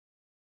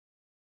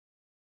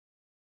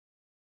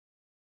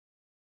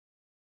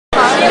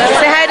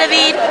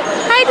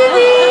Hi,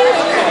 David.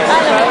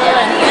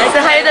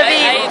 Say hi,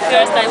 David.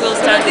 First, I will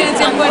start with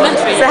one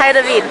country. Say hi,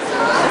 David.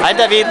 Hi,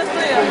 David.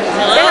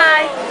 Hello. Say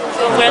hi.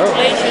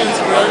 Congratulations,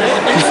 brother.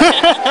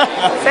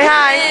 Say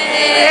hi.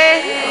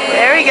 Hey.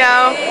 There we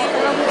go.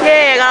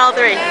 Yay, I got all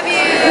three.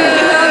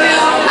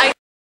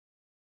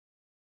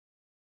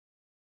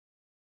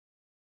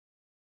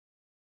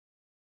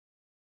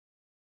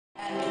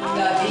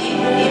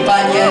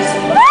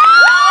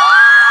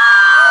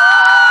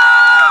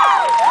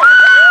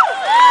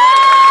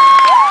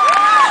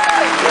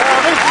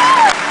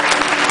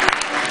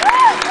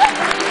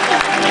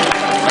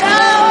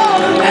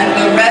 And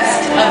the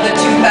rest of the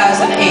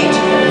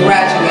 2008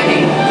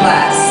 graduating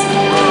class.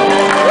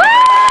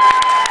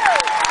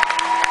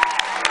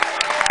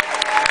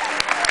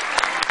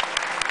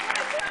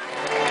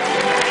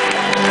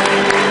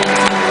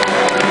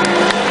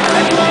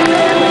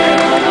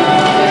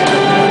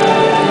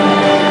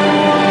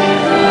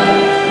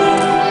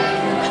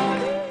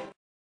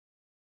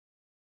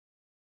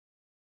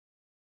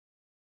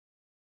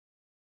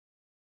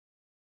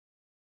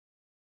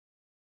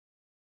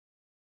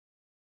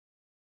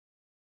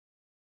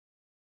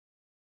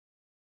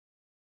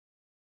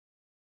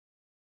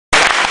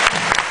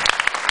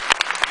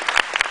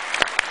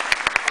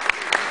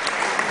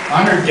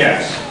 Honored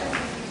guests,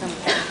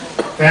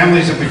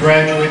 families of the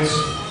graduates,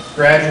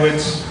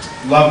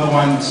 loved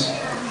ones,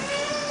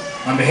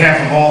 on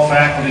behalf of all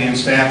faculty and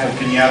staff of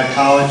Kenyatta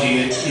College,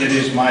 it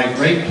is my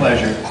great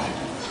pleasure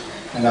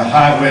and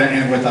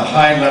with a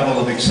high level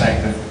of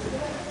excitement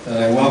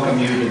that I welcome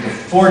you to the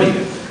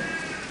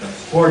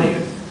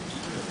 40th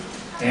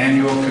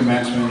annual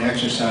commencement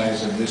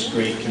exercise of this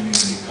great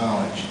community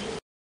college.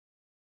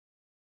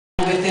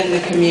 Within the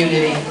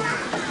community,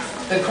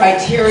 the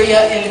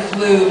criteria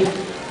include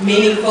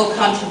meaningful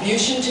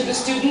contribution to the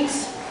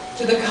students,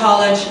 to the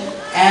college,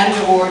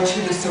 and/or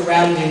to the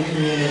surrounding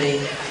community.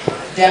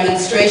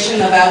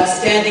 Demonstration of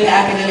outstanding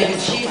academic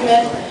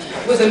achievement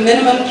with a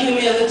minimum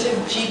cumulative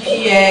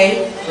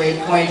GPA,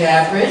 grade point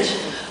average,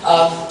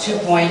 of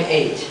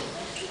 2.8.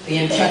 The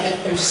intrepid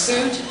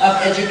pursuit of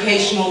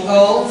educational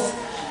goals,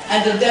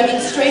 and a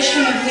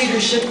demonstration of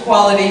leadership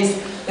qualities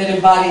that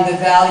embody the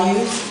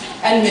values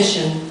and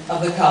mission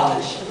of the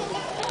college.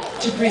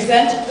 To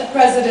present the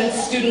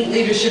President's Student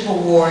Leadership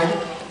Award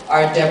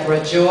are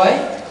Deborah Joy,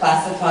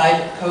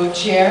 Classified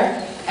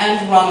Co-Chair,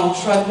 and Ronald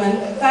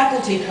Trugman,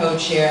 Faculty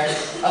Co-Chair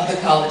of the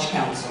College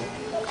Council.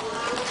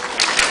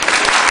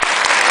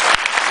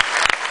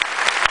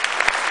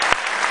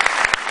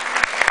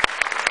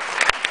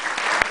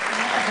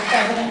 The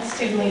President's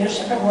Student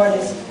Leadership Award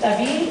is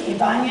David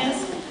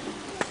Ibanez.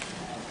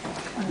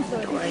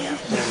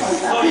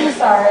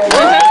 Sorry.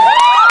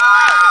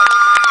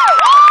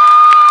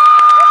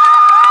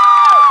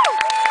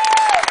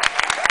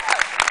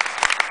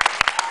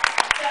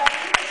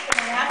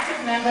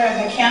 Member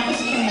of the campus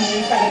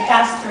community for the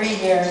past 3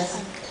 years.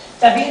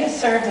 David has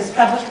served as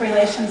Public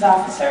Relations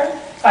Officer,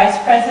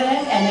 Vice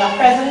President, and now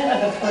President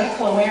of the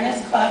Political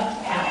Awareness Club,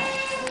 PAC.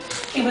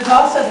 He was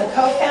also the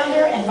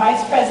co-founder and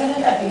Vice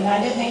President of the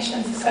United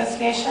Nations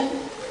Association,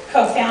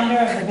 co-founder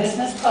of the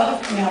Business Club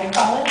of Kenyatta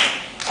College,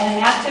 and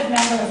an active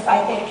member of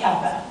Phi Theta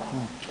Kappa.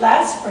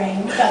 Last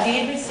spring,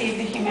 David received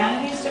the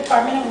Humanities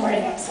Department Award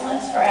of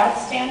Excellence for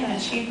Outstanding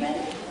Achievement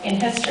in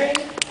History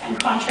and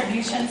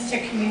Contributions to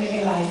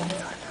Community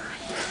Life.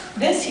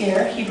 This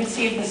year, he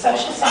received the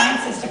Social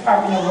Sciences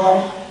Department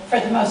Award for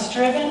the most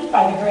driven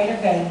by the greater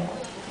good,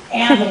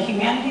 and the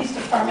Humanities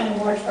Department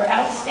Award for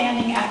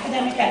outstanding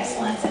academic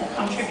excellence and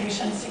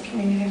contributions to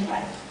community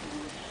life.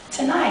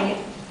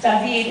 Tonight,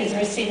 David is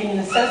receiving an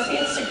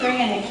associate's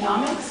degree in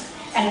economics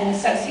and an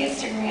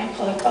associate's degree in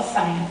political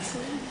science.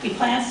 He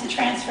plans to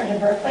transfer to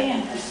Berkeley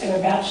and pursue a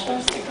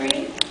bachelor's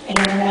degree in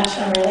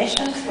international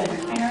relations with a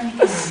minor in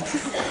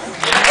economics.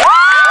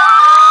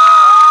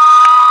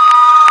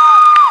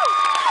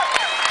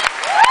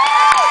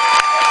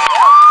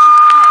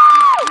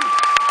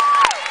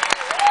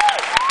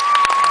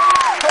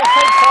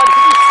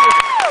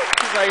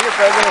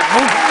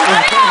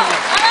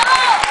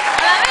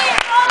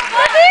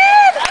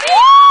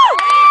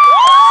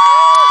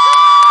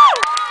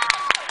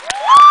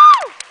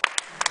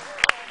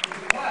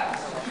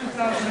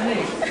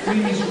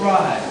 Please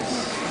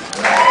rise.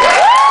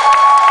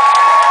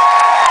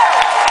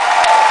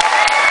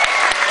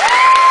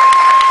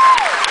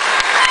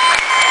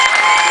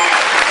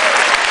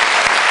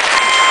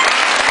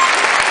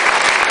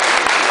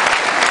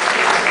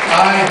 I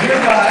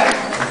hereby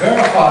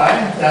verify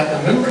that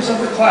the members of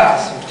the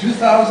class of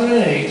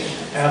 2008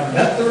 have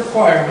met the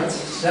requirements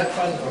set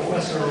by the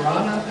Professor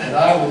Arana, and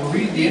I will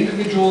read the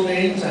individual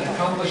names and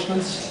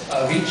accomplishments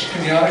of each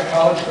Kenyatta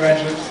College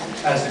graduate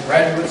as the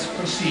graduates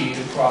proceed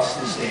across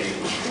the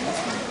stage.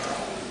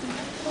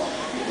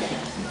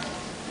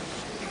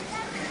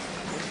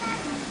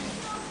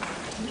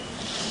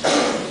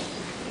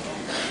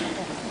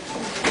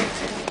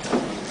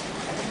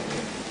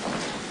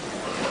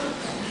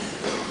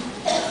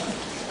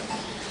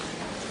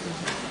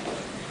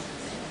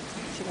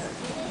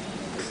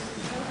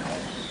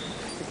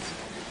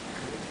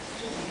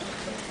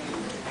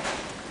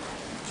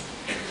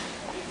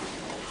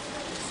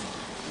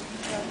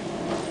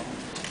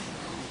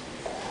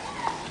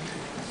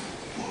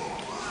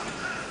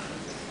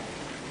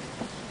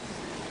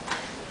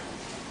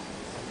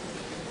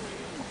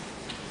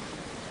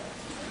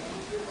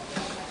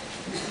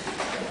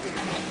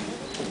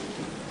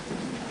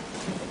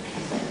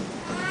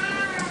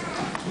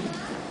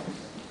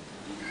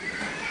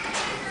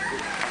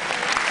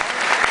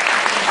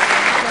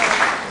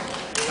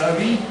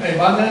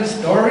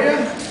 Ibanez Doria,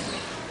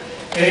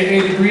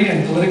 AA degree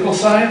in Political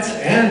Science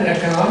and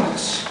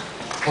Economics,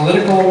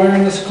 Political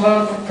Awareness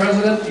Club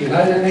President,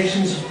 United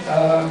Nations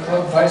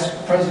Club Vice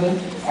President,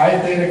 Phi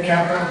Theta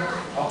Kappa,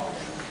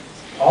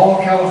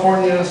 All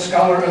California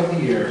Scholar of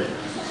the Year.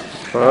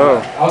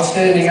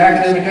 Outstanding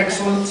Academic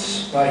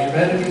Excellence by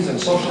Humanities and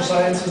Social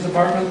Sciences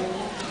Department,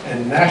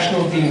 and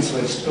National Dean's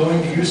List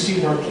going to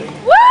UC Berkeley.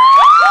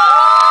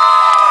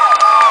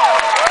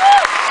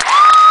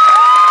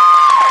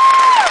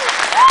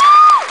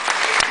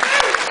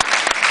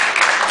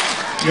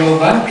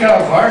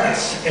 Yovanka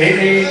Vargas,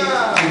 AA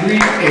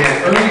degree in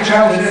Early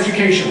Childhood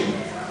Education.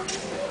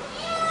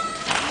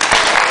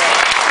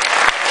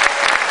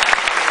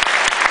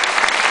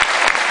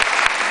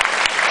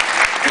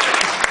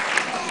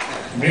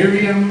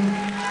 Miriam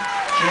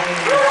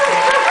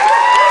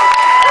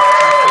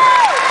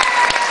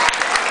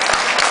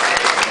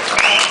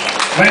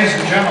Ladies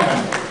and gentlemen,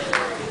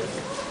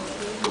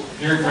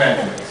 dear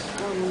graduates,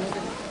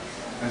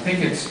 I think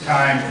it's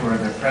time for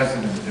the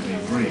president to be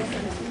brief.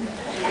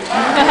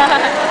 I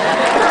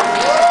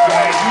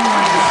do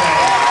want to say,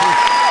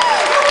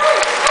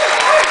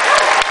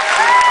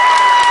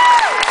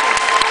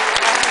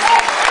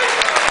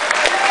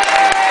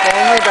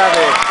 only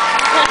David.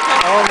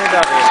 Only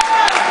David.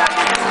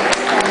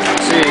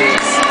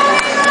 Jeez.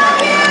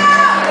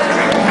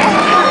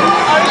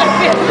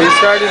 We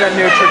started a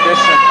new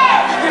tradition.